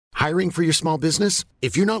Hiring for your small business?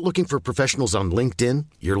 If you're not looking for professionals on LinkedIn,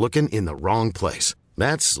 you're looking in the wrong place.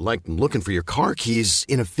 That's like looking for your car keys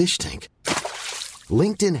in a fish tank.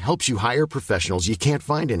 LinkedIn helps you hire professionals you can't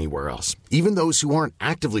find anywhere else, even those who aren't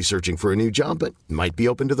actively searching for a new job but might be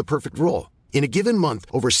open to the perfect role. In a given month,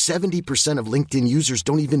 over 70% of LinkedIn users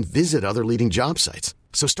don't even visit other leading job sites.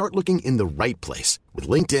 So start looking in the right place. With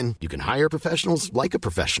LinkedIn, you can hire professionals like a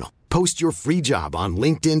professional. Post your free job on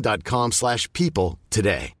linkedin.com/people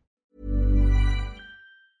today.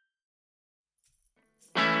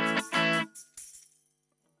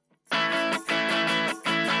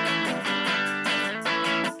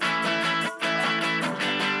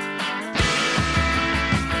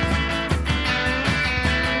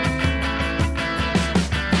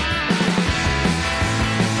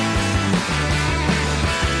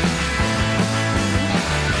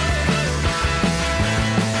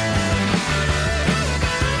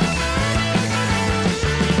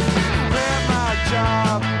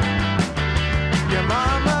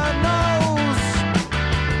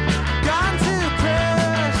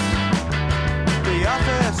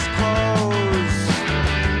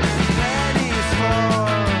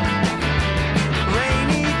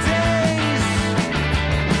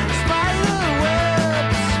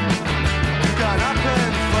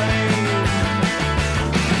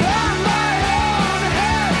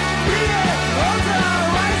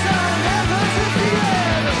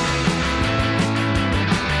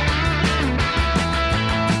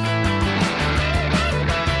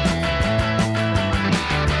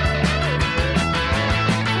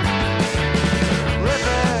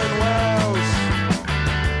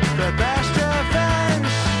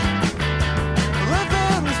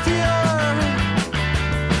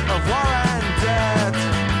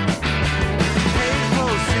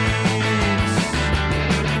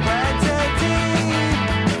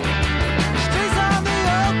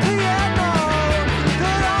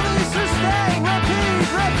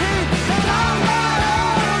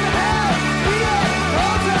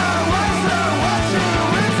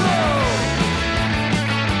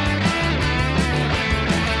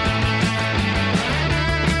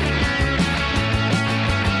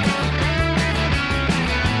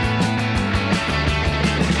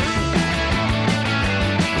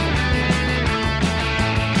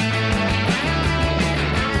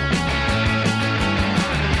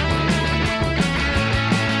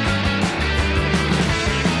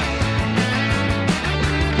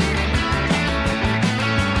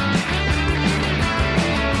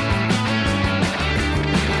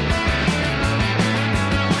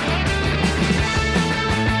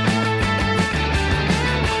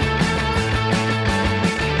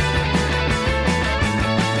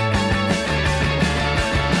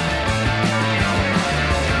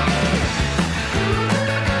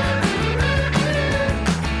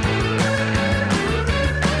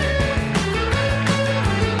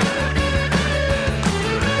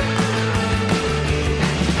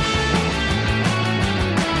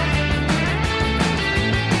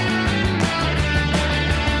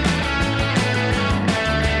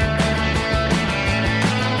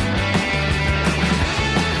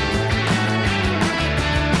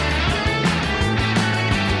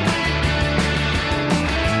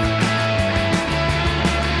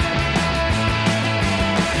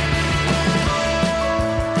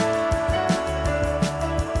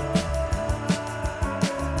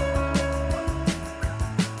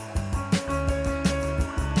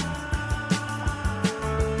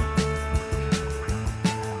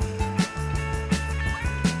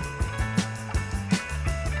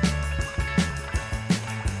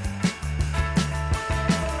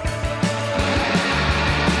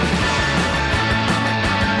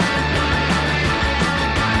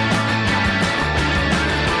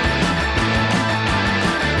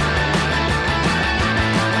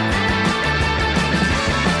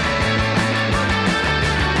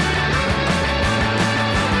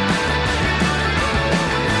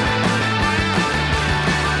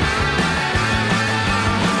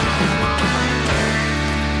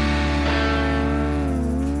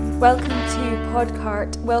 Welcome to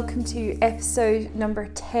Podcart. Welcome to episode number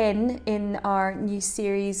 10 in our new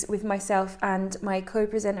series with myself and my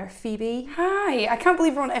co-presenter Phoebe. Hi, I can't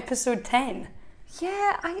believe we're on episode 10.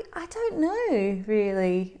 Yeah, I don't know,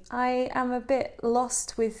 really. I am a bit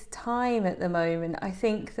lost with time at the moment. I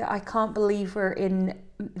think that I can't believe we're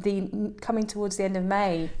coming towards the end of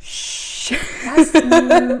May. Shh. That's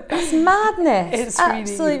madness. It's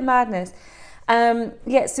absolute really... madness.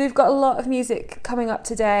 So we've got a lot of music coming up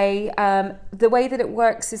today. The way that it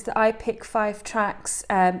works is that I pick 5 tracks,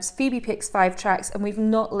 Phoebe picks 5 tracks, and we've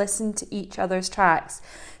not listened to each other's tracks.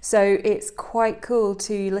 So it's quite cool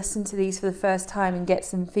to listen to these for the first time and get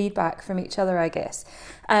some feedback from each other, I guess.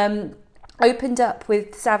 Opened up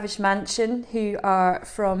with Savage Mansion, who are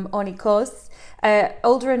from Onikos.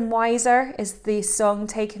 Older and Wiser is the song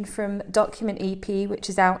taken from Document EP, which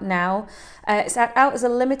is out now. It's out as a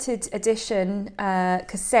limited edition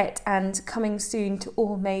cassette and coming soon to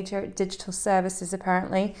all major digital services,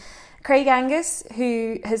 apparently. Craig Angus,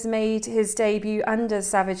 who has made his debut under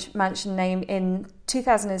Savage Mansion name in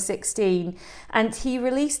 2016, and he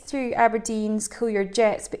released through Aberdeen's Cool Your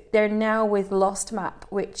Jets, but they're now with Lost Map,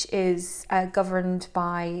 which is governed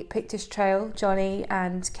by Pictish Trail, Johnny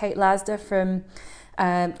and Kate Lasda from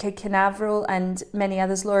Kid Canaveral and many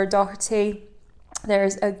others, Laura Doherty.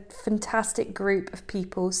 There's a fantastic group of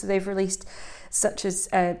people, so they've released such as,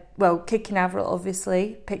 Kid Canaveral,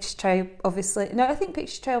 obviously, Pictish Trail, obviously. No, I think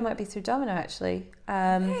Pictish Trail might be through Domino, actually.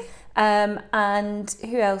 And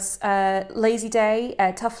who else? Lazy Day,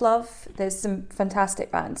 Tough Love. There's some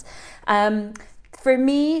fantastic bands. For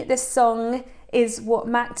me, this song is what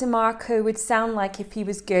Mac DeMarco would sound like if he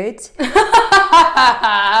was good.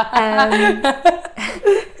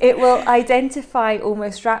 It will identify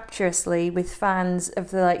almost rapturously with fans of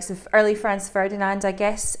the likes of early Franz Ferdinand, I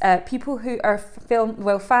guess, people who are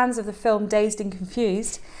fans of the film Dazed and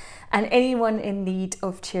Confused, and anyone in need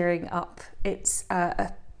of cheering up. It's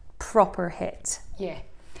a proper hit. Yeah.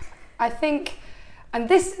 I think, and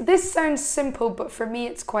this sounds simple, but for me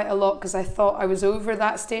it's quite a lot, because I thought I was over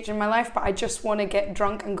that stage in my life, but I just want to get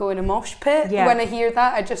drunk and go in a mosh pit. Yeah. When I hear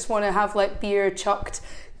that, I just want to have like beer chucked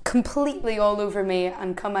completely all over me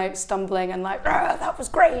and come out stumbling and like, that was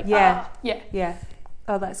great. Yeah. Yeah.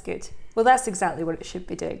 Oh, that's good. Well, that's exactly what it should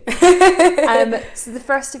be doing. So the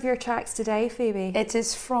first of your tracks today, Phoebe? It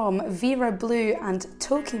is from Vera Blue and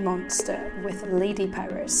Toki Monster with Lady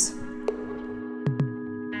Powers.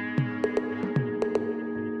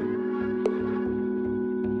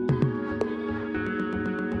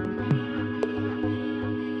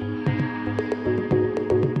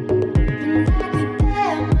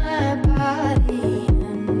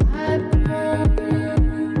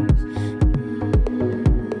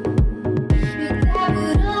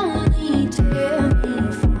 Tell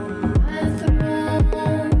me from my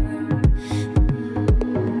throne.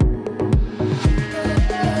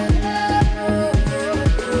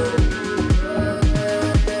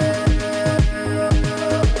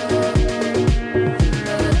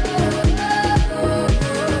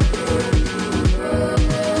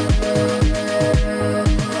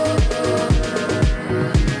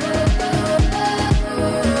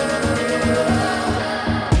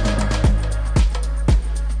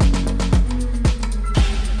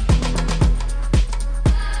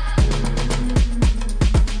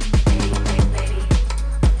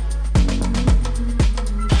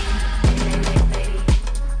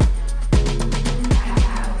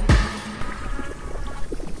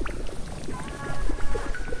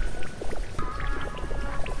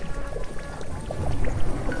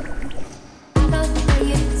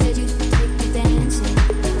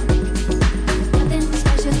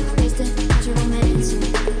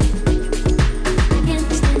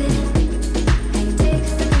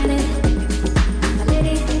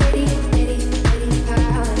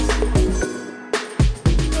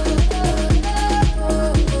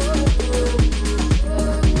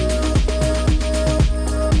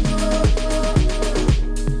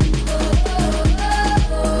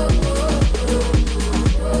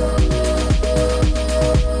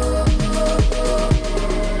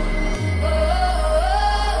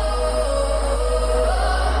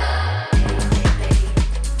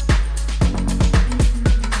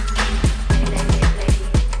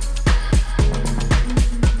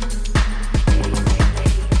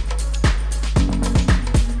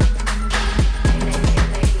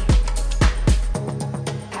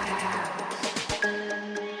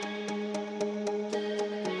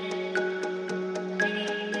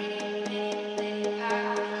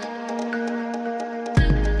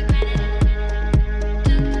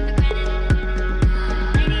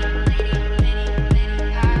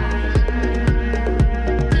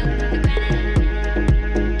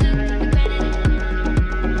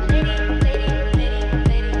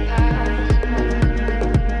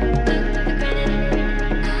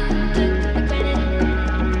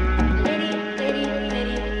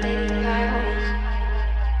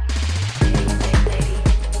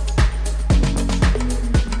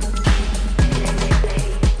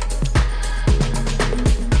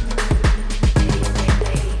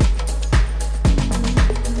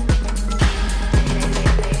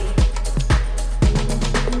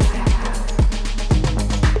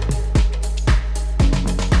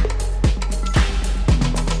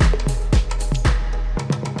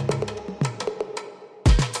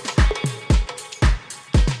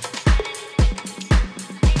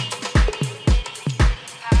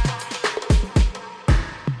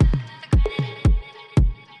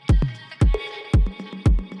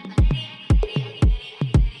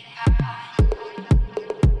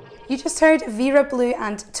 just heard Vera Blue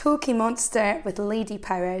and Toki Monster with Lady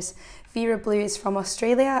Powers. Vera Blue is from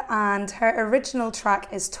Australia and her original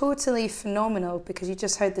track is totally phenomenal because you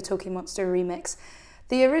just heard the Toki Monster remix.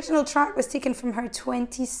 The original track was taken from her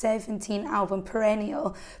 2017 album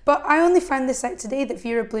Perennial, but I only found this out today that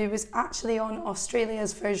Vera Blue was actually on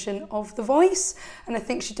Australia's version of The Voice, and I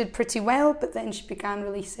think she did pretty well, but then she began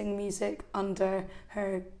releasing music under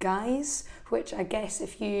her guise, which I guess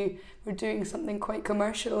if you were doing something quite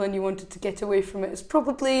commercial and you wanted to get away from it is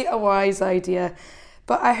probably a wise idea.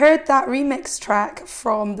 But I heard that remix track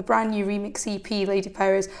from the brand new remix EP, Lady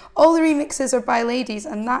Powers. All the remixes are by ladies,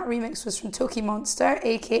 and that remix was from Toki Monster,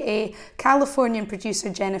 aka Californian producer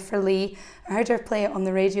Jennifer Lee. I heard her play it on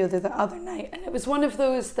the radio the other night, and it was one of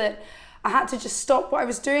those that I had to just stop what I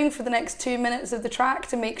was doing for the next 2 minutes of the track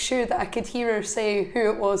to make sure that I could hear her say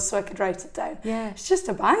who it was so I could write it down. Yeah. It's just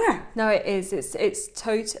a banger. No, it is.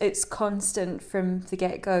 It's constant from the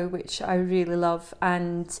get-go, which I really love,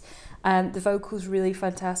 and the vocals really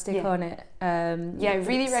fantastic on it. I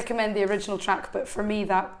really recommend the original track, but for me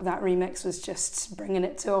that remix was just bringing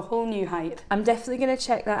it to a whole new height. I'm definitely going to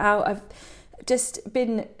check that out. I've just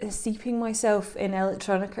been steeping myself in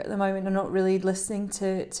electronica at the moment. I'm not really listening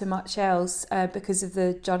to much else because of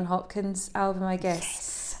the John Hopkins album, I guess.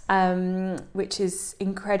 Yes. Which is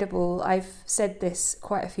incredible. I've said this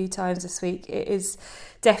quite a few times this week. It is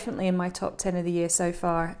definitely in my top 10 of the year so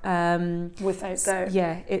far. Without doubt.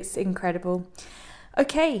 Yeah, it's incredible.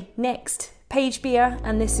 Okay, next, Paige Beer,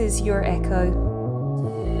 and this is Your Echo.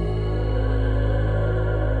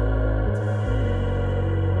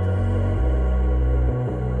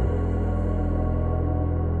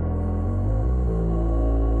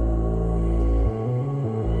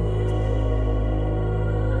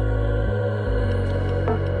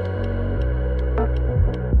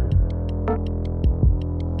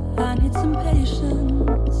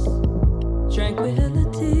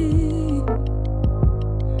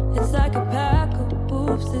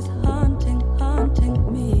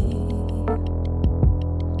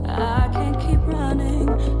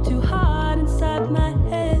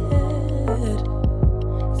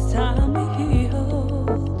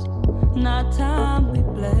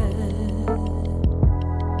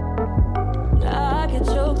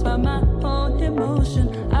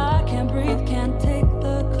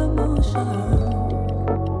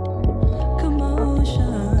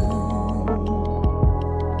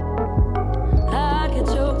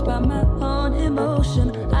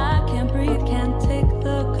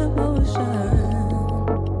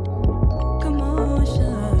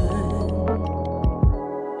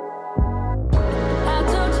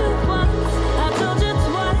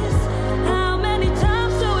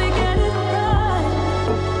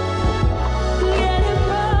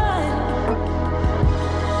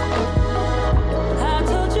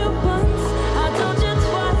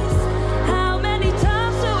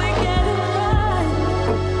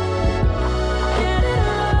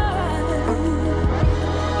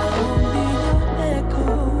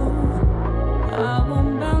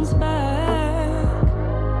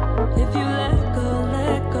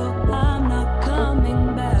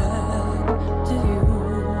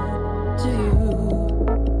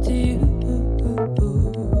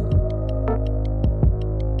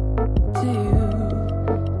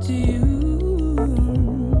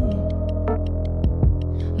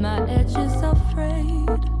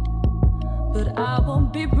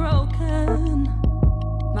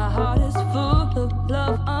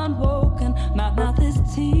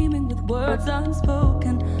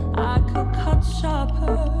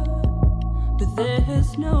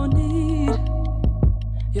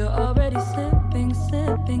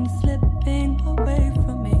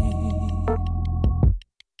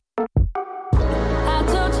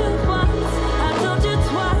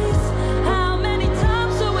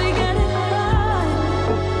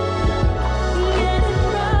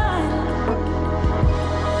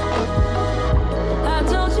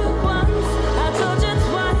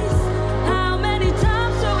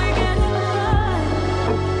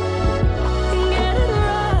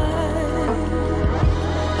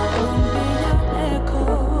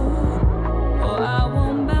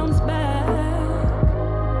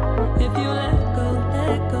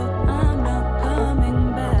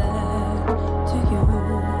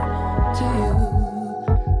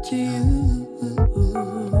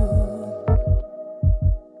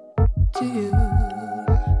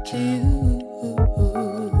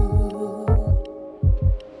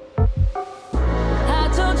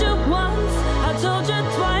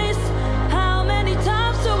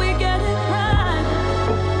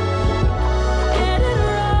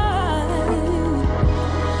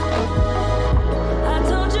 I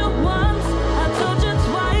told you once.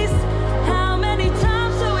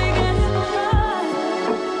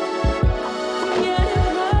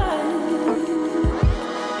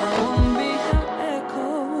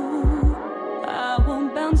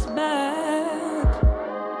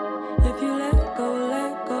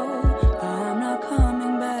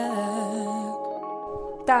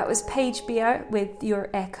 was Paige Beer with Your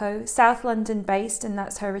Echo, South London based, and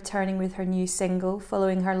that's her returning with her new single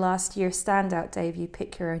following her last year's standout debut,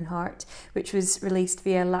 Pick Your Own Heart, which was released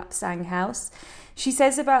via Lapsang House. She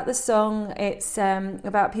says about the song, it's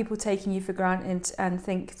about people taking you for granted and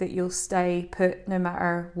think that you'll stay put no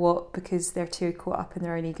matter what because they're too caught up in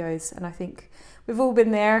their own egos. And I think we've all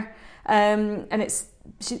been there. And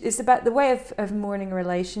it's about the way of mourning a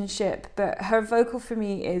relationship, but her vocal for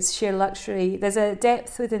me is sheer luxury. There's a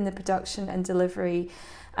depth within the production and delivery,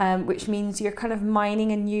 which means you're kind of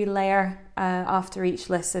mining a new layer after each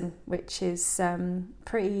listen, which is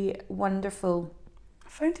pretty wonderful. I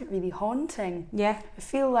found it really haunting. Yeah. I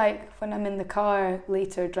feel like when I'm in the car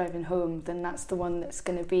later driving home, then that's the one that's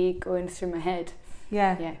going to be going through my head.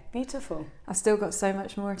 Yeah. Yeah, beautiful. I've still got so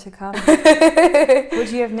much more to come. What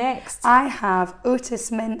do you have next? I have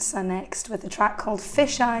Otis Mensah next with a track called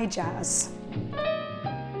Fisheye Jazz.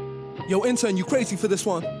 Yo, intern, you crazy for this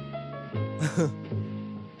one?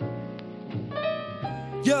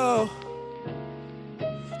 Yo.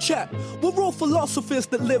 Check. We're all philosophers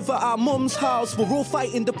that live at our mum's house. We're all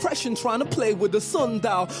fighting depression, trying to play with the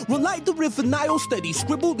sundial. Run like the river Nile, steady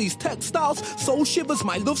scribble these textiles. Soul shivers,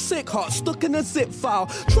 my love sick heart stuck in a zip file.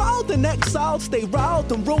 Trialed and exiled, stay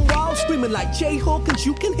riled and run wild, screaming like J-Hawkins.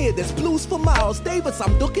 You can hear this blues for miles. Davis,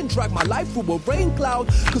 I'm ducking, drag my life through a rain cloud.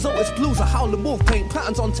 Cause all it's blues, a howling wolf, paint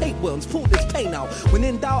patterns on tapeworms. Pull this pain out. When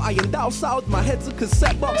in doubt, I endow south. My head's a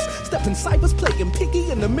cassette box. Stepping cybers, playing piggy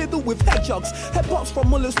in the middle with hedgehogs. Headbox from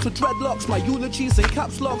mullers to dreadlocks, my eulogies and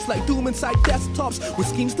caps locks like doom inside desktops with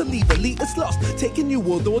schemes to leave elitists lost, taking new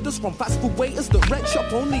world orders from fast food waiters that rent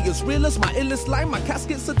shop only as real as my illest line. My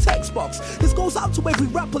casket's a text box. This goes out to every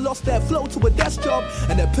rapper lost their flow to a desk job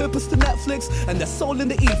and their purpose to Netflix and their soul in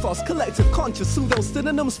the ethos. Collective conscious pseudo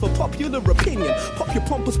synonyms for popular opinion. Pop your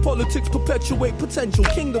pompous politics perpetuate potential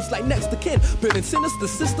kingdoms like next to kin, burning sinister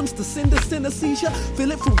systems to cinder synesthesia.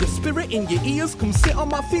 Feel it through your spirit in your ears. Come sit on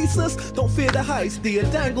my thesis. Don't fear the heights, dear.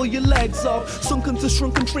 Dangle your legs off, sunken to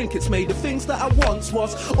shrunken trinkets made of things that I once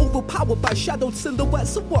was. Overpowered by shadowed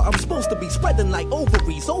silhouettes of what I'm supposed to be, spreading like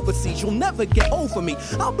ovaries overseas. You'll never get over me.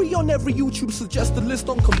 I'll be on every YouTube suggested list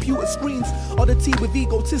on computer screens. Oddity with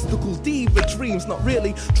egotistical diva dreams. Not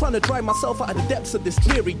really trying to drive myself out of the depths of this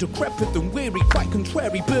dreary, decrepit and weary, quite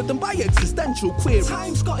contrary, burdened by existential queries.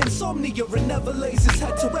 Time's got insomnia and never lays his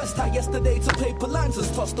head to rest. I yesterday to paper lines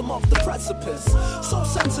has tossed them off the precipice. So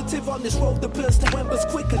sensitive on this road that bursts to embers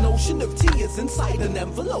quick. An ocean of tears inside an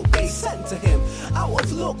envelope they sent to him. Out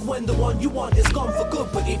of luck when the one you want is gone for good.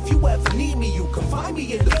 But if you ever need me, you can find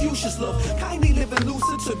me in the future's love. Kindly living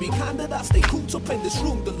lucid to be candid. I stay cooped up in this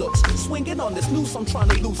room deluxe. Swinging on this noose, I'm trying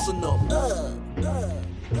to loosen up.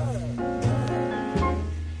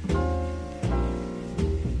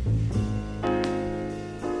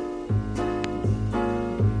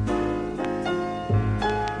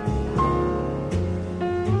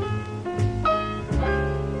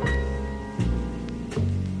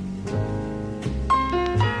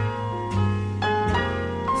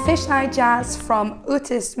 Fisheye Jazz from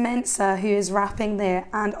Otis Mensah, who is rapping there,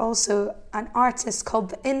 and also an artist called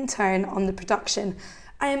The Intern on the production.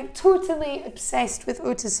 I am totally obsessed with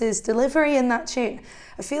Otis's delivery in that tune.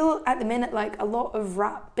 I feel at the minute like a lot of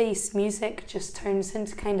rap-based music just turns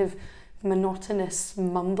into kind of monotonous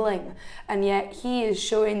mumbling, and yet he is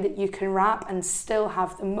showing that you can rap and still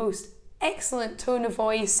have the most excellent tone of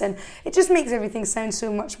voice, and it just makes everything sound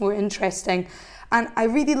so much more interesting. And I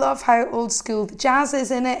really love how old school the jazz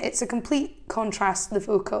is in it. It's a complete contrast to the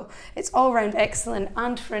vocal. It's all round excellent.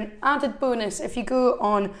 And for an added bonus, if you go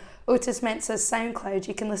on Otis Mensah's SoundCloud,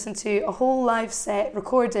 you can listen to a whole live set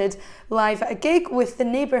recorded live at a gig with the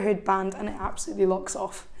Neighbourhood Band, and it absolutely locks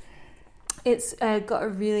off. It's got a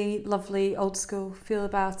really lovely old school feel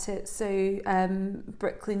about it. So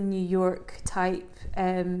Brooklyn, New York type,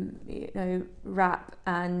 rap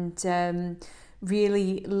and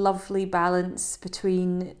really lovely balance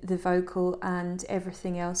between the vocal and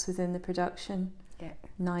everything else within the production. Yeah,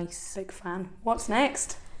 nice. Big fan. What's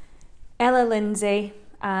next? Ella Lindsay,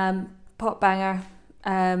 pop banger.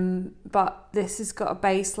 But this has got a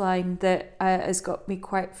bass line that has got me,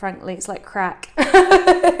 quite frankly, it's like crack.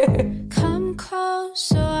 Come close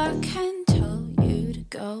so I can tell you to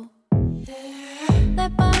go.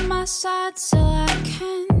 Let by my side so I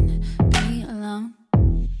can be alone.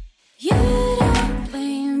 You don't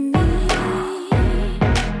blame me.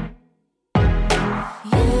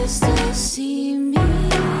 You still see me.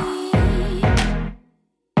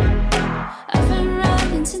 I've been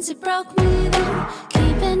riding since it broke me then,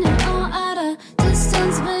 keeping it all at a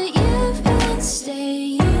distance, but you've been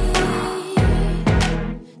staying.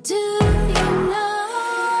 Do you know?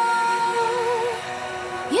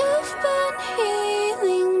 You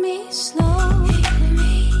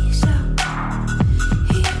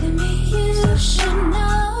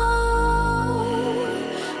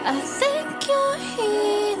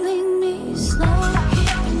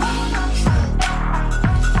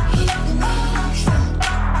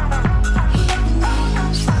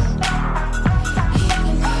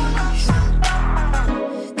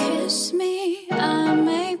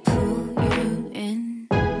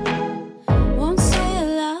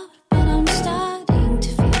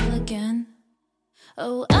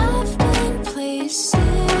I've been places,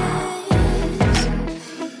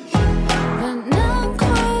 but not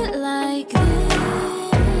quite like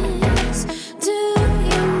this. Do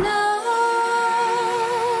you know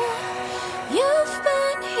you've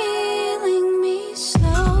been healing me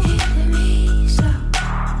slow? Healing me slow.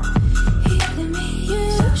 Healing me.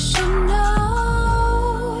 You should know.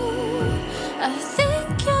 I think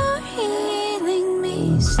you're healing me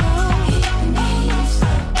slow. Healing me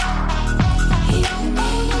slow. Healing me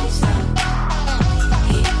slow.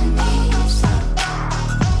 Healing me slow.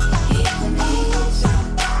 Healing me slow.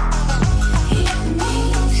 Healing me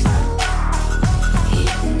slow.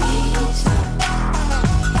 Healing me slow.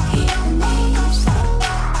 Healing me slow.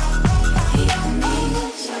 Healing me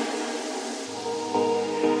slow.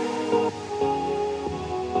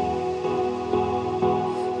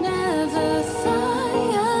 Never thought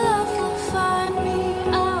your love would find me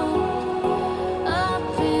out.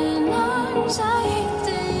 Up in arms, I hate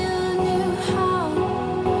that you knew how.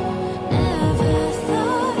 Never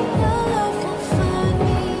thought your love would find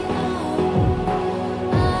me out.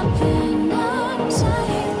 Up in arms, I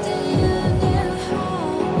hate that you knew how.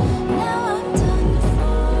 Now I'm done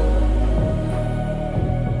for.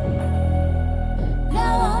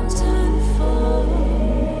 Now I'm done for.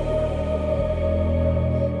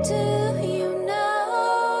 Do you know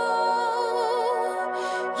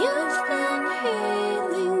you've been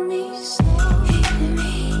healing me slow? Healing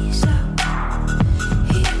me slow.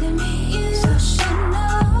 Healing me. You should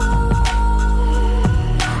know.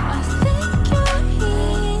 I think you're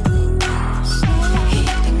healing me slow.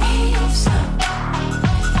 Healing me slow.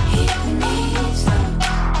 Healing me slow.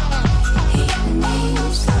 Healing me slow. Healing me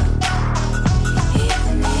slow.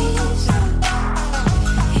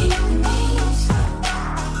 Healing me slow.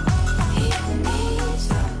 Healing me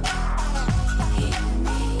slow. Healing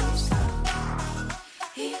me slow.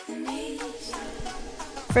 Healing me slow.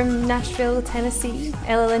 From Nashville, Tennessee,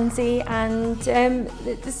 Ella Lindsay, and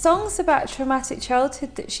the song's about a traumatic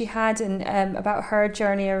childhood that she had, and about her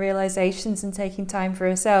journey of realizations and taking time for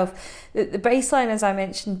herself. The bass line, as I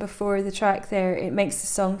mentioned before the track there, it makes the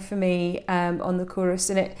song for me on the chorus,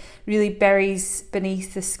 and it really buries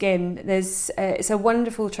beneath the skin. It's a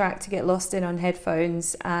wonderful track to get lost in on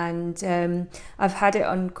headphones, and I've had it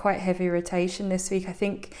on quite heavy rotation this week. I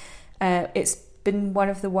think it's been one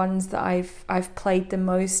of the ones that I've played the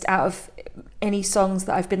most out of any songs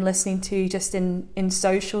that I've been listening to, just in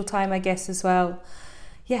social time, I guess, as well.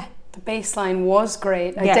 Yeah. The bass line was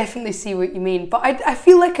great. I Yeah. definitely see what you mean. But I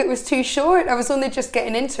feel like it was too short. I was only just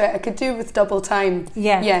getting into it. I could do with double time.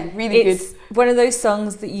 Yeah. Yeah, really It's good. one of those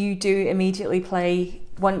songs that you do immediately play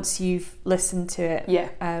once you've listened to it.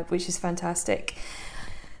 Yeah. Which is fantastic.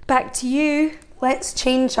 Back to you. Let's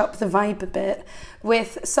change up the vibe a bit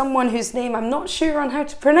with someone whose name I'm not sure on how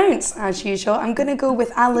to pronounce, as usual. I'm going to go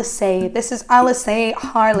with Alice. This is Alice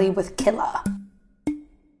Harley with Killer.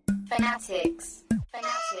 Fanatics.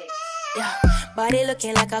 Yeah, body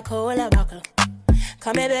looking like a cola bottle.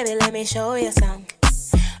 Come here, baby, let me show you some.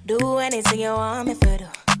 Do anything you want me to do.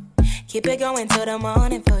 Keep it going till the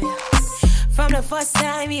morning for you. From the first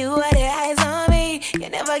time you had your eyes on me, you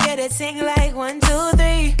never get a thing like 1, 2,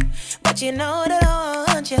 3. But you know that I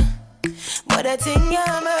want you. But the thing you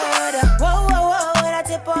murder. Whoa, whoa, whoa, when I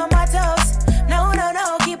tip on my toes. No, no,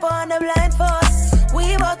 no, keep on the blind force.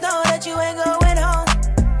 We both know that you ain't going home.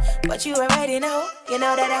 But you already know, you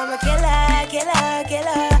know that I'm a killer, killer,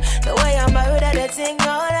 killer. The way I'm murder the thing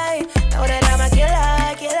all night. Know that I'm a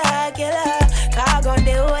killer, killer, killer. Car gon'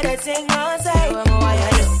 deal with the thing all night. What more you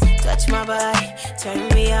do? Touch my body, turn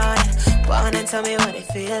me on. Wanna tell me what it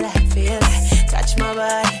feel like, feel like. Touch my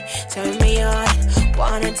body, turn me on.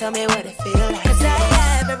 Wanna tell me what it feel like. Cause I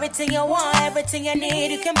have everything you want, everything you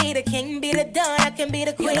need. You can be the king, be the don, I can be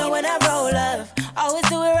the queen. You know when I roll up, always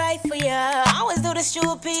do it right for ya. Always do the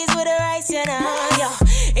stew peas with the rice, you know. Yo,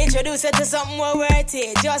 introduce her to something more worth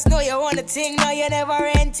it. Just know you want a thing, no you never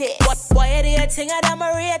rent it. Why you do your thing and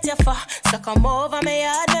I'ma rate you for? So come over me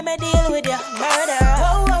yard, let me deal with ya. Murder.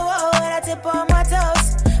 Whoa, whoa, whoa, when I tip on my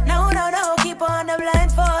toes. No, no, no, keep on the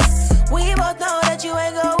blind force. We both know that you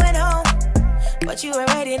ain't going home. But you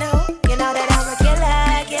already know, you know that I'm a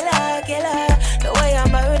killer, killer, killer. The way I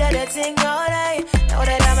murder the thing all night. Know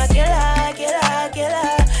that I'm a killer, killer,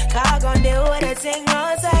 killer. Car gon' deal with the thing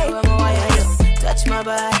all night. What more you do? Touch my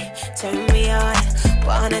body, turn me on.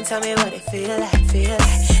 Wanna tell me what it feel like, feel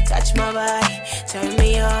like. Touch my body, turn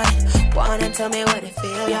me on. Wanna tell me what it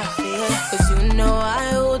feel like, feel like. Cause you know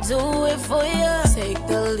I will do it for you. Take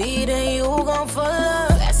the lead and you gon' follow.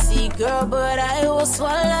 Classy girl, but I will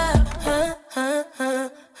swallow.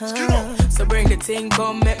 So So bring the thing,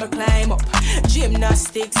 come make me climb up.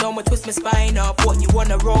 Gymnastics, I'ma twist my spine up. What you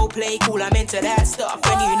wanna role play? Cool, I'm into that stuff.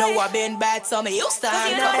 And you know I've been bad, so me used to.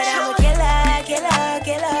 You know that I'm a killer, killer,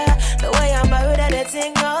 killer. The way I'm murder the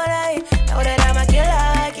thing all night. Know that I'm a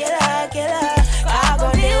killer, killer, killer. I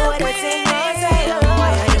gon' deal with the thing all night.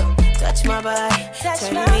 What I do? Touch my body,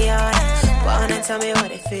 turn me on. Wanna tell me what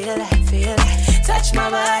it feel like, feel like. Touch my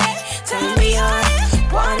body, turn me on.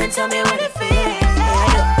 Wanna tell me what it feel like, what I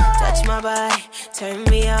do? Touch my body, turn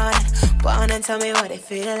me on. Wanna tell me what it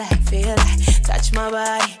feel like, feel like. Touch my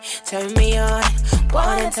body, turn me on.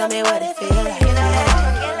 Wanna tell me what it feel like, feel like.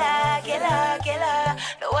 Killer, killer, killer.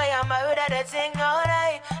 The way I murder the thing all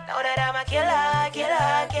night. Know that I'm a killer,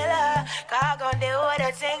 killer, killer. God gon' deal with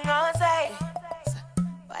the thing all night.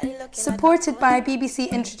 Supported by BBC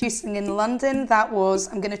Introducing in London, that was,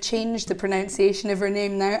 I'm going to change the pronunciation of her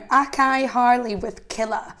name now, Akai Harley with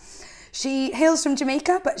Killer. She hails from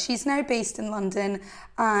Jamaica, but she's now based in London,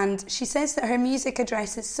 and she says that her music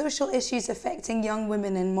addresses social issues affecting young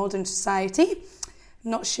women in modern society.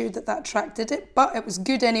 Not sure that track did it, but it was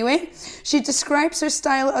good anyway. She describes her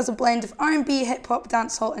style as a blend of R&B, hip-hop,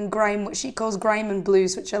 dancehall and grime, which she calls grime and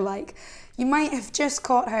blues, which I like. You might have just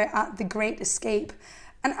caught her at The Great Escape.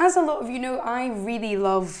 And as a lot of you know, I really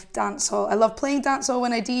love dancehall. I love playing dancehall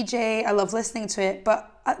when I DJ, I love listening to it,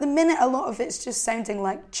 but at the minute a lot of it's just sounding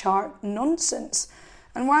like chart nonsense.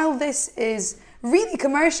 And while this is really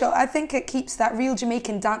commercial, I think it keeps that real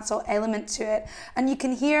Jamaican dancehall element to it. And you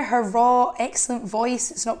can hear her raw, excellent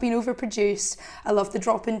voice, it's not been overproduced. I love the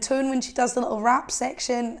drop in tone when she does the little rap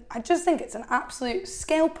section. I just think it's an absolute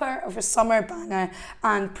scalper of a summer banger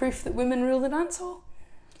and proof that women rule the dancehall.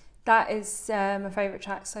 That is my favourite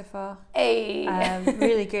track so far. Hey.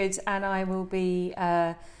 Really good, and I will be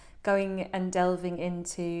going and delving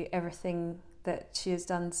into everything that she has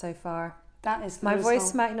done so far. That is my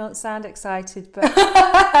voice might not sound excited, but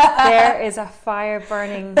there is a fire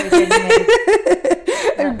burning within me.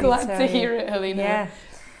 I'm glad to hear it, Helena.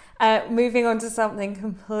 Yeah. Moving on to something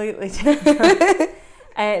completely different.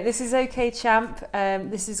 This is OK Champ.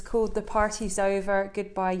 This is called The Party's Over.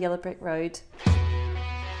 Goodbye Yellow Brick Road.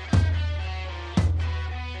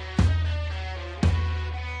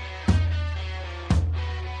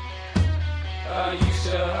 I used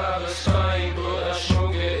to have a spine, but I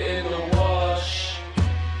shrunk it in the wash.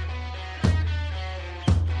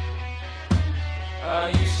 I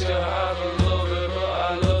used to have a lover, but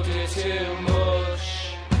I loved it too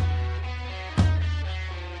much.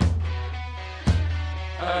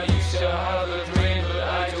 I used to have a brain, but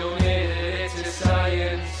I donated it to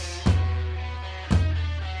science.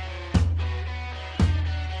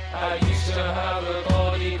 I used to have a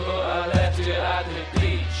body, but I left it at the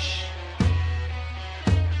beach.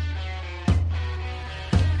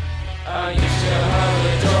 I used to have a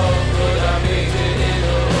dog, but I made it in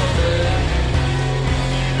the oven.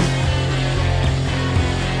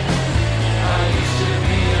 I used to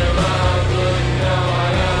be a man, but now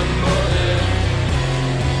I am modern.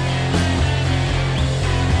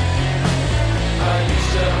 I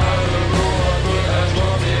used to have a roar, but I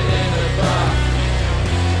dropped it in the bath.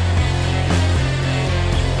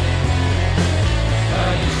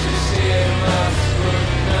 I used to say maths, but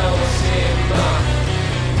now I say math.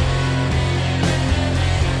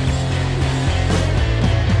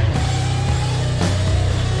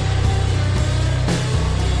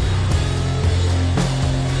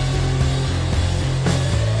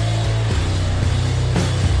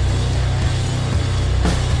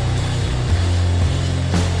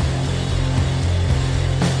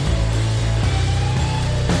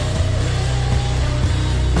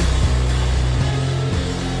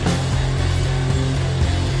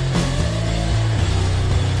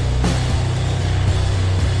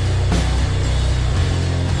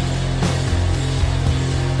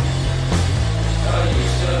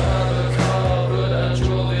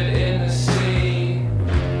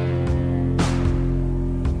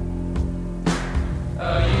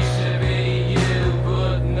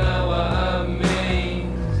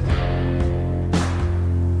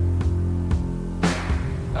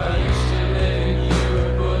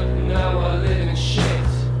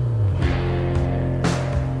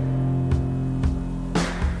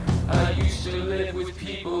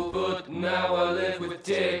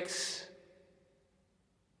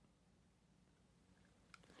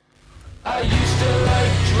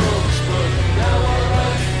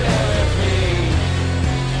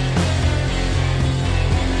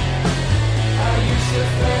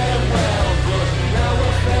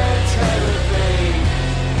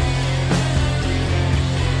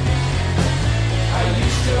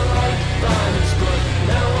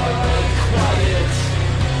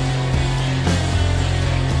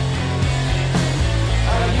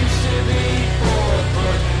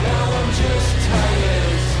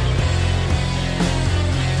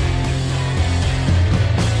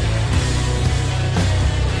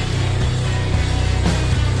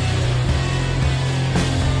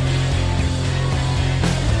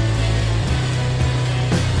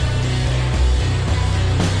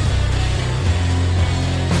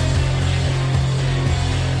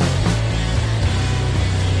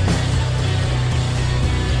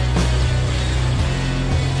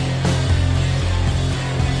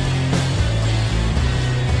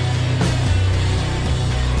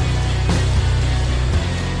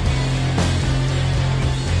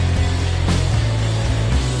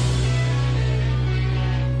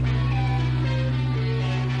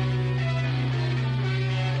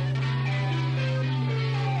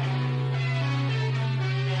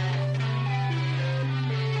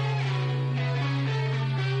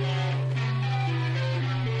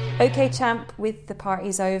 OK Champ with The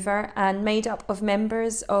Party's Over, and made up of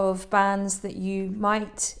members of bands that you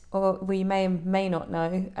might or we may not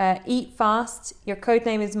know. Eat Fast, your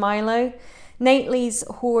codename is Milo, Nately's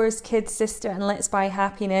Whores, Kid Sister, and Let's Buy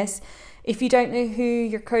Happiness. If you don't know who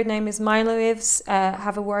your codename is Milo is,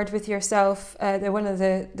 have a word with yourself. They're one of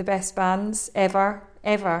the best bands ever.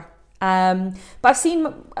 But I've seen,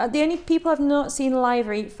 the only people I've not seen live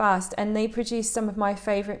are Eat Fast, and they produced some of my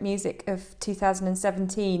favourite music of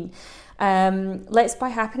 2017. Let's Buy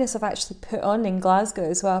Happiness I've actually put on in Glasgow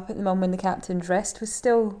as well. I put them on when the Captain's Rest was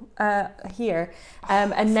still here.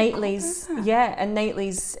 And Nately's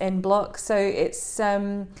in Block, so it's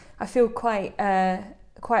I feel quite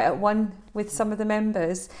at one with some of the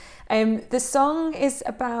members. The song is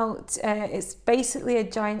about, it's basically a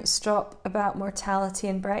giant strop about mortality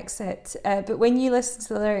and Brexit. But when you listen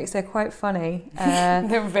to the lyrics, they're quite funny.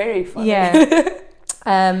 They're very funny. Yeah.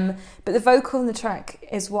 But the vocal in the track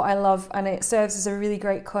is what I love, and it serves as a really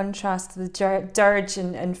great contrast to the dirge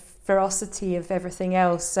and ferocity of everything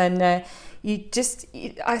else. And I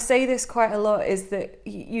say this quite a lot, is that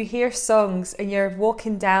you hear songs and you're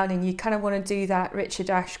walking down and you kind of want to do that Richard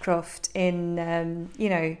Ashcroft in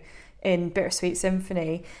in Bittersweet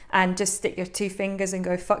Symphony and just stick your two fingers and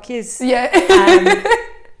go fuck yous.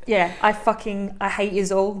 Yeah, I hate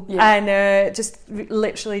yous all. Yeah. And just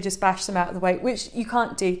literally just bash them out of the way, which you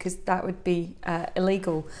can't do because that would be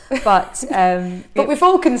illegal. But we've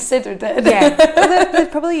all considered it. Yeah, well, there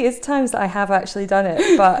probably is times that I have actually done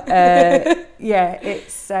it. But yeah,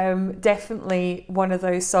 it's definitely one of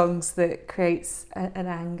those songs that creates an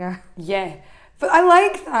anger. Yeah. But I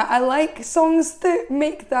like that. I like songs that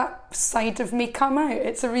make that side of me come out.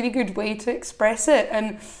 It's a really good way to express it.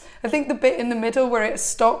 And I think the bit in the middle where it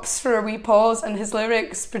stops for a wee pause and his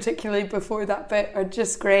lyrics, particularly before that bit, are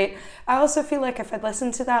just great. I also feel like if I'd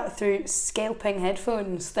listened to that through scalping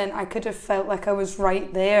headphones, then I could have felt like I was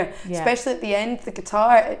right there. Yeah. Especially at the end, the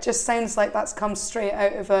guitar, it just sounds like that's come straight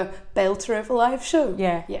out of a belter of a live show.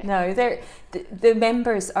 Yeah. No, the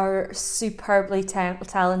members are superbly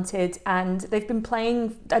talented, and they've been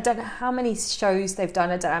playing, I don't know how many shows they've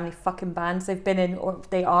done, I don't know how many fucking bands they've been in or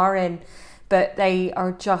they are in, but they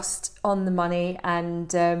are just on the money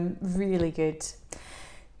and really good.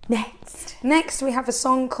 Next we have a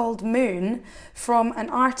song called Moon from an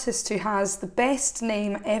artist who has the best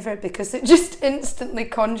name ever because it just instantly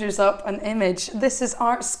conjures up an image. This is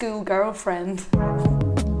Art School Girlfriend.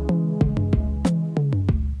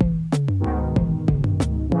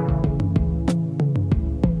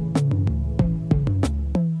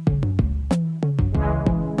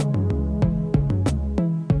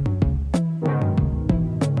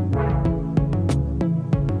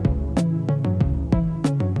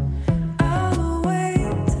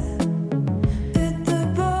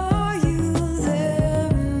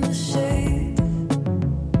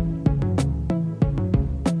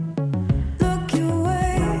 Look your way.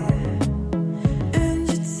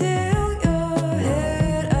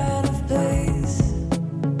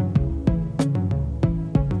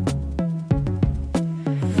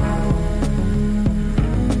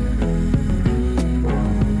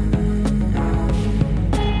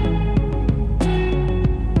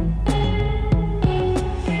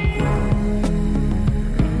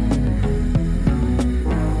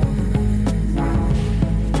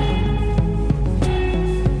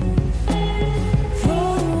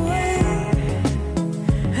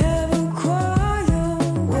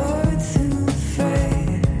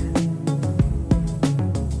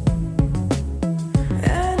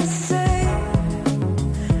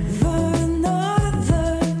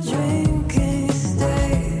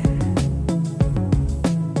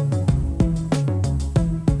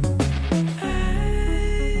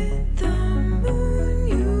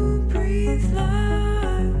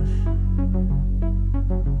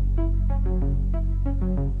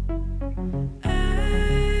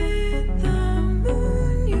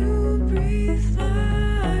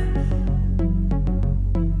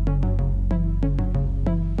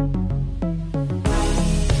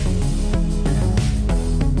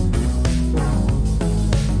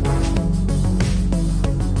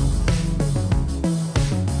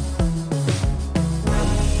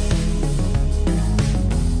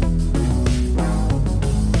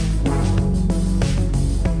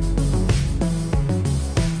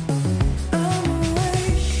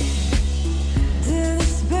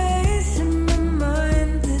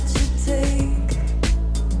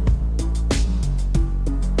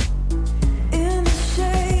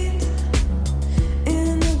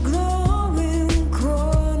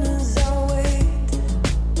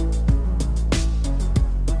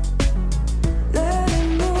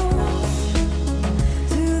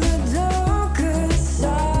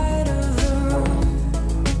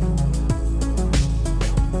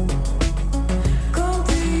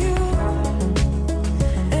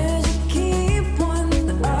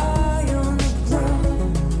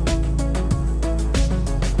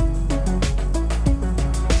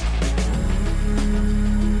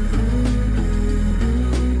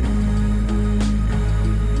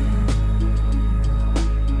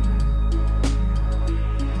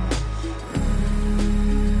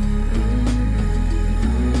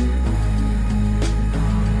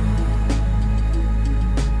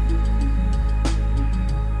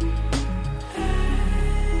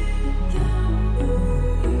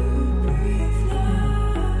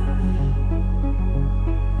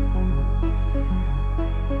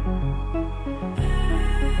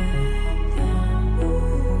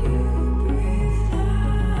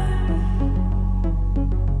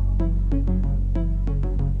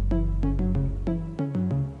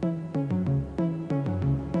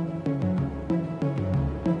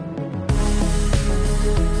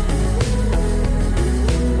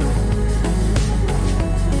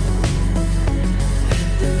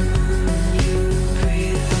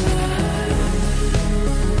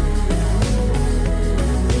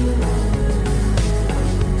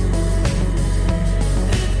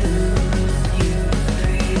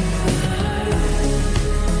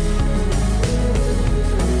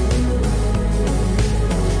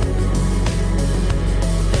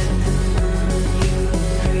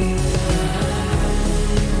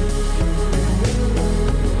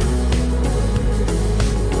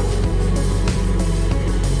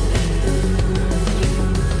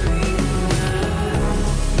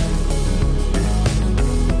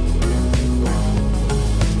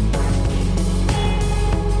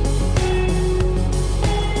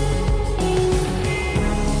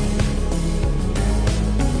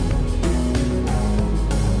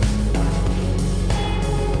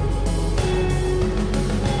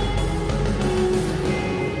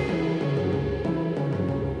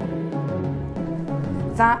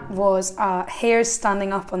 That was hairs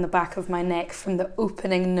standing up on the back of my neck from the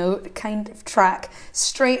opening note kind of track,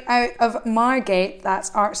 straight out of Margate.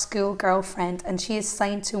 That's Art School Girlfriend, and she is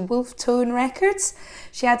signed to Wolf Tone Records.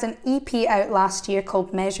 She had an EP out last year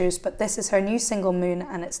called Measures, but this is her new single Moon,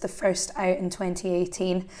 and it's the first out in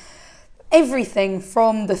 2018. Everything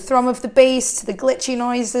from the thrum of the bass to the glitchy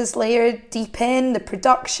noises layered deep in, the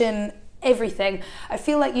production, everything. I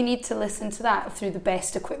feel like you need to listen to that through the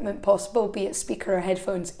best equipment possible, be it speaker or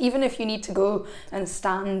headphones. Even if you need to go and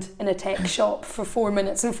stand in a tech shop for 4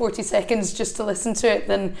 minutes and 40 seconds just to listen to it,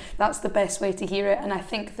 then that's the best way to hear it. And I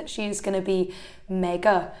think that she is going to be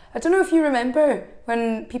mega. I don't know if you remember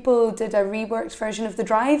when people did a reworked version of the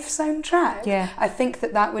Drive soundtrack. Yeah. I think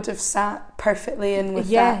that would have sat perfectly in with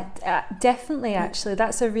that. Yeah, definitely, actually.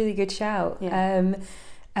 That's a really good shout. Yeah.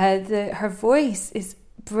 Her voice is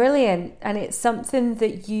brilliant, and it's something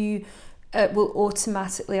that you will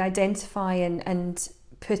automatically identify and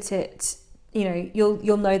put it, you know,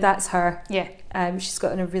 you'll know that's her. Yeah. She's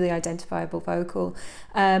got a really identifiable vocal.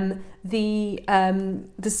 The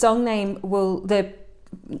song name will the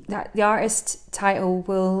artist title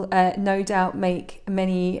will no doubt make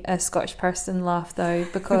many a Scottish person laugh, though,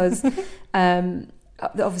 because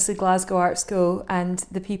obviously Glasgow Art School and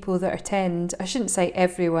the people that attend, I shouldn't say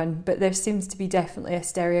everyone, but there seems to be definitely a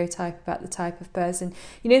stereotype about the type of person.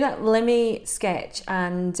 You know that Lemmy sketch,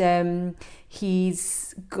 and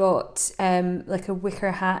he's got like a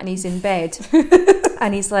wicker hat and he's in bed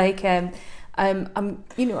and he's like I'm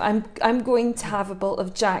going to have a bottle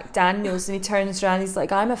of Jack Daniels, and he turns around and he's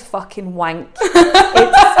like, I'm a fucking wank.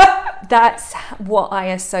 That's what I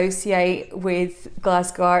associate with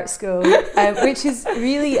Glasgow Art School, which is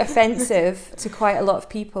really offensive to quite a lot of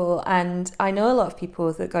people. And I know a lot of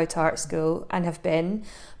people that go to art school and have been,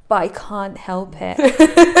 but I can't help it.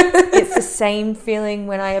 It's the same feeling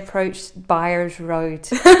when I approached Byers Road.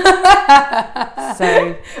 So,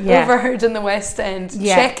 yeah. Overheard in the West End.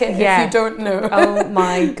 Yeah, Check it yeah. if you don't know. Oh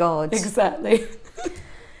my God. Exactly.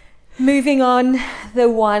 Moving on, the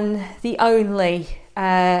one, the only,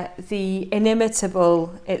 the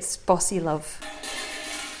inimitable, it's Bossy Love.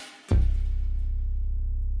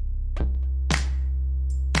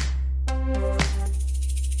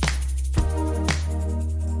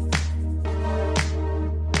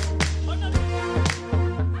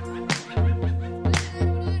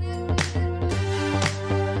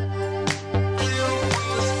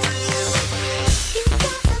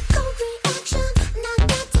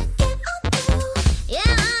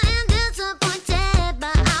 Disappointed,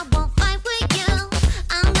 but I won't fight with you.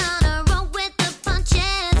 I'm gonna roll with the punches.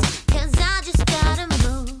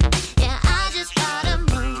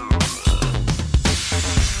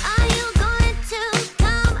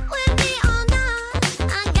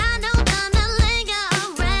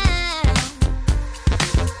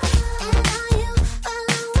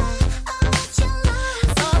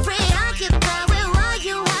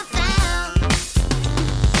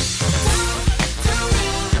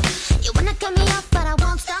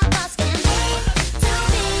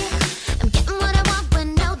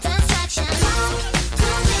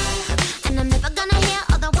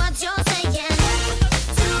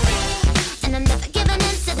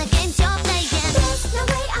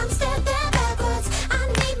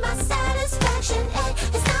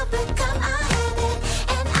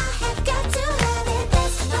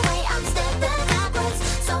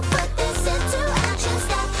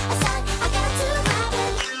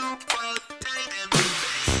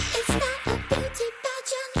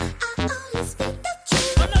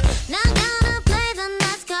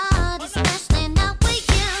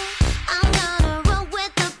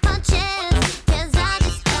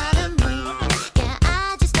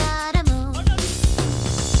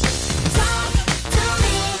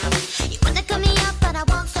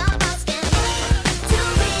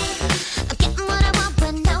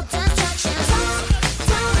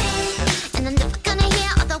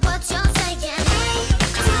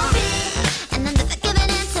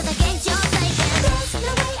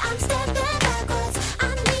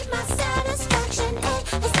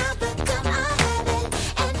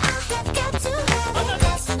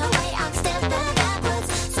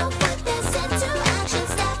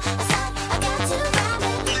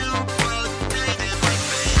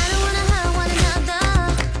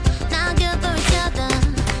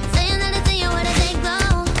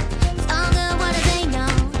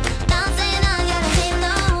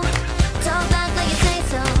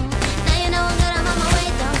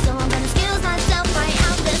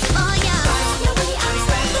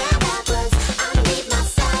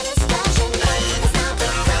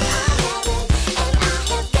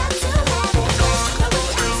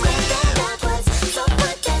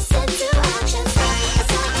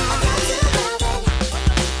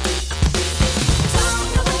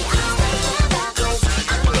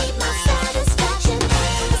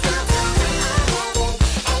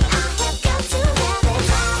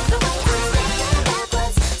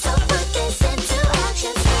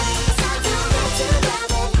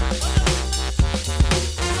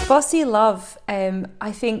 Bossy Love,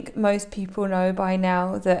 I think most people know by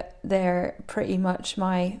now that they're pretty much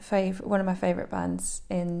one of my favourite bands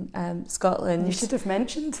in Scotland. You should have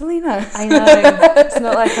mentioned Lena. I know, it's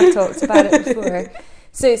not like I've talked about it before.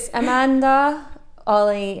 So it's Amanda,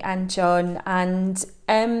 Ollie and John, and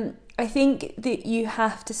I think that you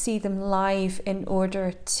have to see them live in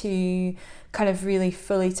order to kind of really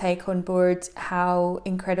fully take on board how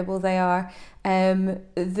incredible they are.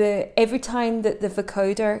 Every time that the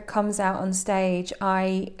vocoder comes out on stage,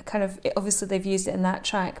 obviously they've used it in that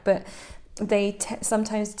track, but they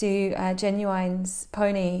sometimes do Genuine's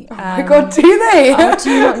Pony. Oh my God, do they? Oh,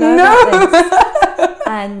 do you not know about this?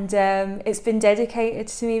 And it's been dedicated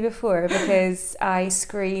to me before because I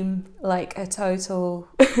scream like a total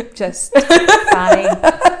just fanny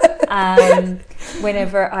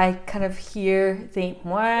whenever I kind of hear the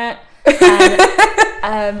wah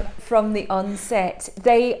from the onset.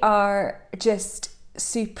 They are just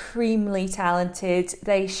supremely talented.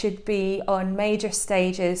 They should be on major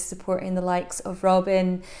stages supporting the likes of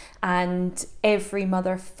Robin and every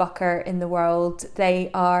motherfucker in the world. They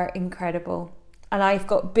are incredible. And I've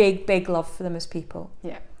got big love for them as people.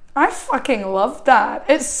 Yeah. I fucking love that.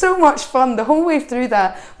 It's so much fun. The whole way through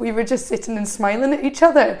that, we were just sitting and smiling at each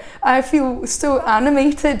other. I feel so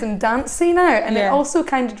animated and dancey now. And It also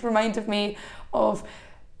kind of reminded me of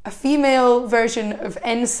a female version of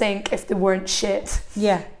NSYNC if they weren't shit.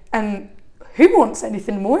 Yeah. And who wants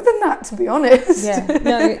anything more than that, to be honest? Yeah.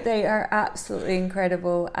 No, they are absolutely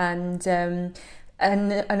incredible. And I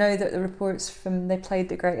know that the reports they played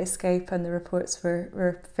The Great Escape, and the reports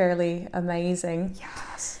were fairly amazing.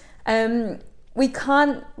 Yes. We're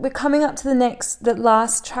coming up to the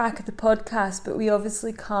last track of the podcast, but we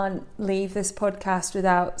obviously can't leave this podcast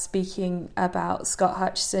without speaking about Scott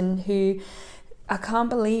Hutchison, who I can't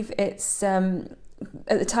believe it's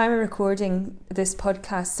at the time of recording this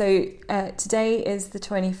podcast. So today is the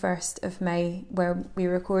 21st of May where we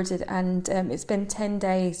recorded, and it's been 10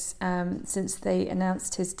 days since they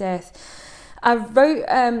announced his death. I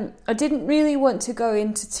didn't really want to go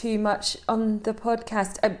into too much on the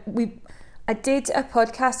podcast. I did a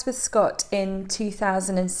podcast with Scott in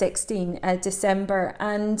 2016, December,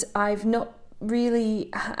 and I've not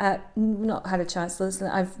really not had a chance to listen.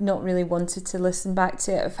 I've not really wanted to listen back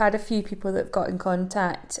to it. I've had a few people that have got in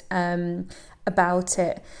contact about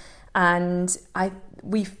it, and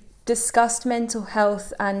we've discussed mental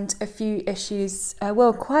health and a few issues,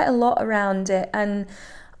 quite a lot around it, and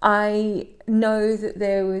I know that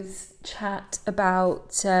there was chat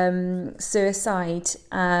about suicide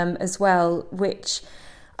as well, which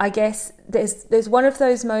I guess there's one of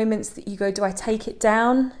those moments that you go, do I take it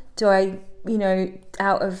down? Do I,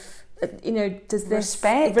 out of, does this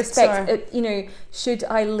respect, should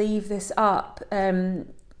I leave this up,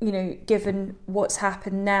 given what's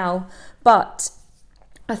happened now? But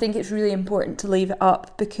I think it's really important to leave it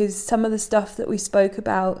up, because some of the stuff that we spoke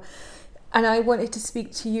about, and I wanted to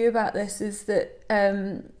speak to you about this, is that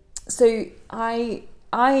so I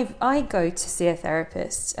go to see a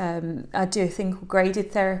therapist. I do a thing called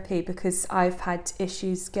graded therapy because I've had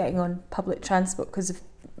issues getting on public transport because of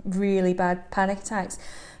really bad panic attacks.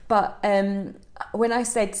 But when I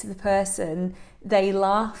said to the person, they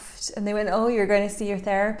laughed and they went, "Oh, you're going to see your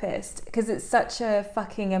therapist," because it's such a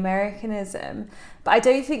fucking Americanism. But I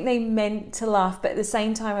don't think they meant to laugh, but at the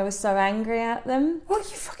same time I was so angry at them. Well, you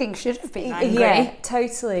fucking should have been angry. Yeah,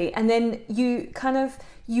 totally. And then you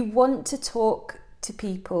want to talk to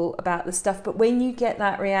people about the stuff, but when you get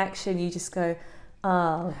that reaction, you just go,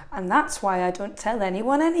 oh. And that's why I don't tell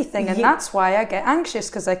anyone anything, and that's why I get anxious,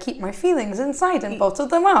 because I keep my feelings inside and bottle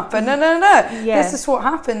them up. And no. Yeah. This is what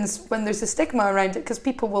happens when there's a stigma around it, because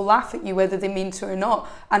people will laugh at you whether they mean to or not,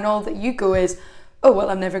 and all that you go is, oh,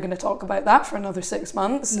 well, I'm never going to talk about that for another 6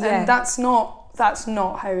 months. Yeah. And that's not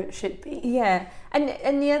how it should be. Yeah.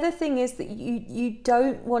 And the other thing is that you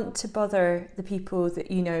don't want to bother the people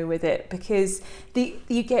that you know with it, because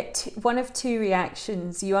you get one of two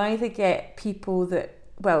reactions. You either get people that,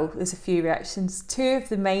 well, there's a few reactions. Two of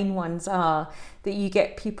the main ones are that you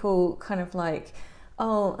get people kind of like,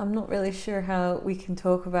 oh, I'm not really sure how we can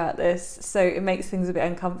talk about this, so it makes things a bit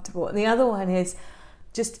uncomfortable. And the other one is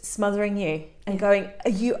just smothering you and going,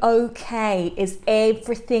 are you okay? Is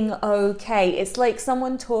everything okay? It's like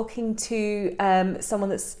someone talking to someone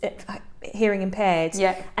that's hearing impaired,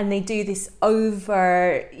 and they do this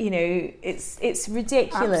over, it's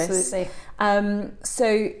ridiculous. Absolutely.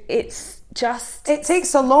 So it's just... It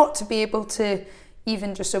takes a lot to be able to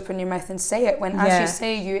even just open your mouth and say it, when, as you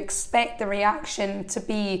say, you expect the reaction to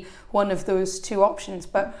be one of those two options.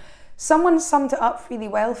 But someone summed it up really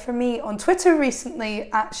well for me on Twitter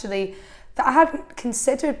recently, actually. that I hadn't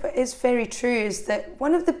considered but is very true is that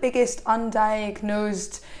one of the biggest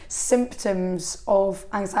undiagnosed symptoms of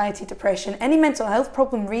anxiety, depression, any mental health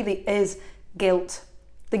problem really is guilt.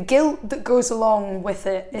 The guilt that goes along with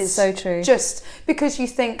it is so true. Just because you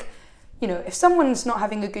think, you know, if someone's not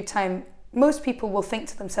having a good time, most people will think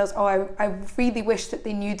to themselves, oh, I really wish that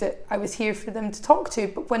they knew that I was here for them to talk to.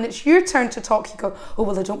 But when it's your turn to talk, you go, oh,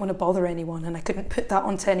 well, I don't want to bother anyone and I couldn't put that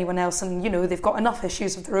onto anyone else. And, you know, they've got enough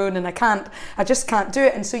issues of their own and I just can't do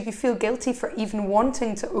it. And so you feel guilty for even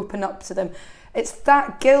wanting to open up to them. It's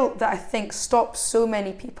that guilt that I think stops so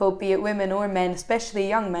many people, be it women or men, especially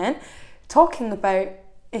young men, talking about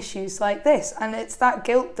issues like this. And it's that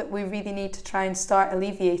guilt that we really need to try and start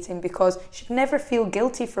alleviating, because you should never feel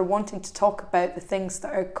guilty for wanting to talk about the things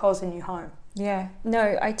that are causing you harm. Yeah,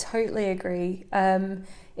 no, I totally agree.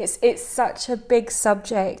 It's such a big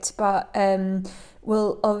subject, but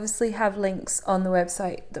we'll obviously have links on the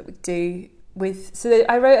website that we do with. So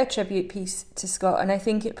I wrote a tribute piece to Scott, and I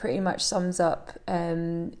think it pretty much sums up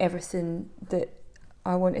everything that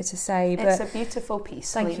I wanted to say. It's a beautiful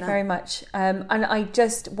piece. Thank you very much. And I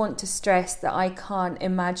just want to stress that I can't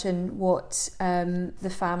imagine what the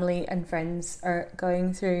family and friends are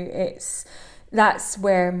going through. That's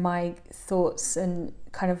where my thoughts and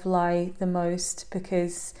kind of lie the most,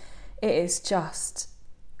 because it is just,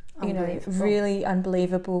 you know, really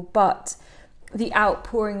unbelievable. But the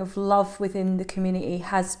outpouring of love within the community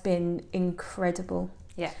has been incredible.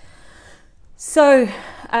 Yeah. So,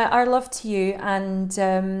 our love to you, and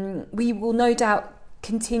we will no doubt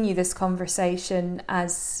continue this conversation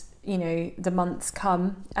as, you know, the months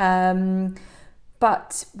come.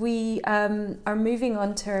 But we are moving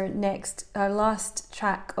on to our last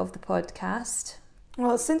track of the podcast.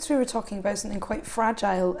 Well, since we were talking about something quite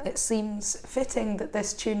fragile, it seems fitting that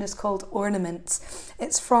this tune is called Ornaments.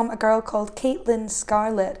 It's from a girl called Caitlin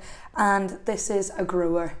Scarlett, and this is a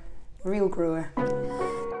grower, real grower.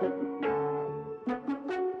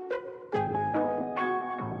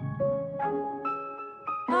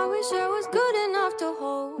 I wish I was good enough to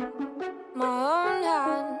hold my own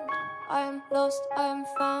hand. I am lost, I am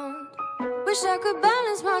found. Wish I could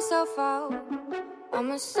balance myself out.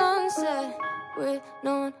 I'm a sunset with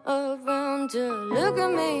no one around to look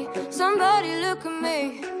at me. Somebody look at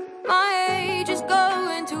me. My age is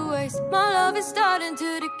going to waste. My love is starting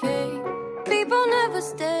to decay. People never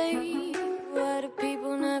stay. Why do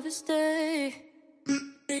people never stay?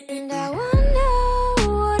 And I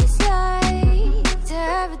wonder what it's like to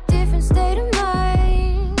have a different state of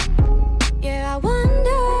mind. Yeah, I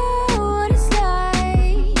wonder what it's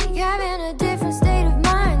like having a different state of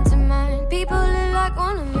mind to mine. People look like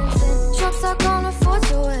ornaments in shops I can't afford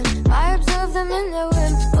to win. I observe them in their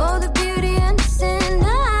whim, all the beauty and the sin.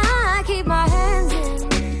 I keep my hands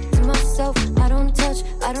in to myself. I don't touch,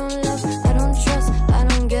 I don't love, I don't trust, I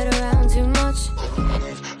don't get around too much.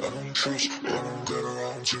 I don't trust, I don't get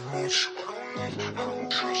around too much. I don't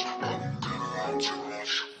trust, I don't get around too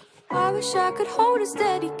much. I wish I could hold a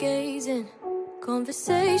steady gaze in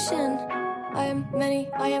conversation. I am many,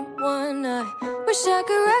 I am one. I wish I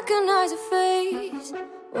could recognize a face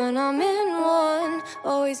when I'm in one.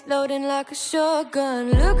 Always loading like a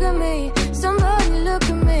shotgun. Look at me, somebody look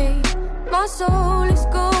at me. My soul is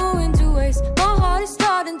going to waste. My heart is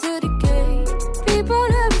starting to decay. People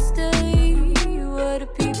never stay. Why do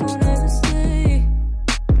people never stay?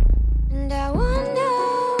 And I wonder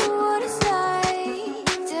what it's like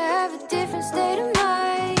to have a different state of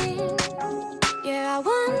mind. Yeah, I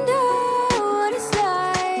wonder what it's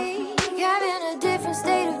like having a different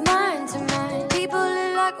state of mind to mine. People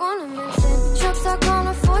look like ornaments in shops I can't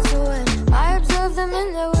afford to win. I observe them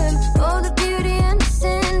in their whim, all the beauty and the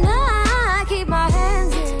sin. I keep my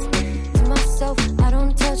hands in to myself. I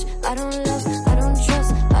don't touch, I don't love, I don't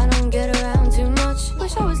trust, I don't get around too much.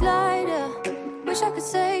 Wish I was lighter, wish I could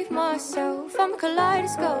save myself. I'm a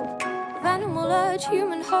kaleidoscope of animal urge,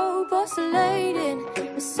 human hope, oscillating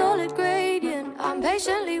a solid gradient. I'm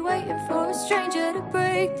patiently waiting for a stranger to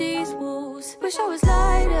break these walls. Wish I was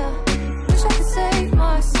lighter, wish I could save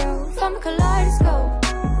myself. I'm a kaleidoscope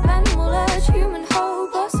of animal urge, human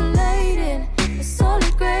hope, oscillating a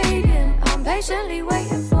solid gradient. I'm patiently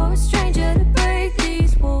waiting for a stranger to break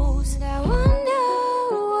these walls. And I wonder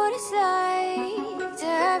what it's like to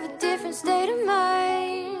have a different state of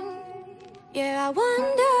mind. Yeah, I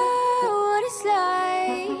wonder what it's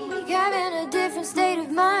like having a different state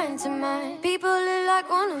of mind to mine. People look like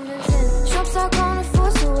ornaments in shops I can't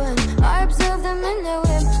afford to win. I observe them in their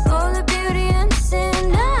whim, all the beauty and the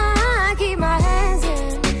sin. I keep my hands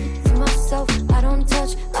in to myself. I don't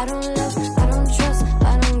touch, I don't love, I don't trust,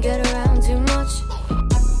 I don't get around too much.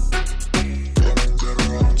 I don't get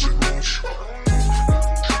around too much.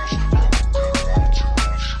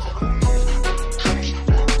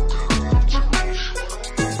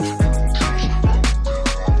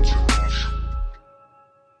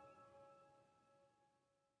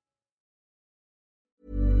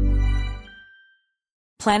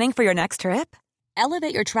 Planning for your next trip?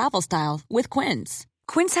 Elevate your travel style with Quince.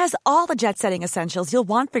 Quince has all the jet-setting essentials you'll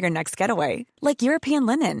want for your next getaway, like European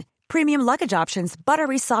linen, premium luggage options,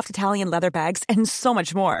 buttery soft Italian leather bags, and so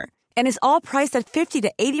much more. And is all priced at 50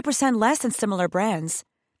 to 80% less than similar brands.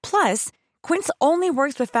 Plus, Quince only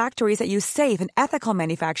works with factories that use safe and ethical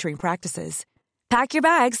manufacturing practices. Pack your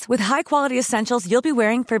bags with high-quality essentials you'll be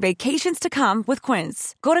wearing for vacations to come with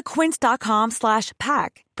Quince. Go to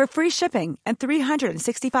quince.com/pack for free shipping and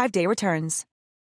 365-day returns.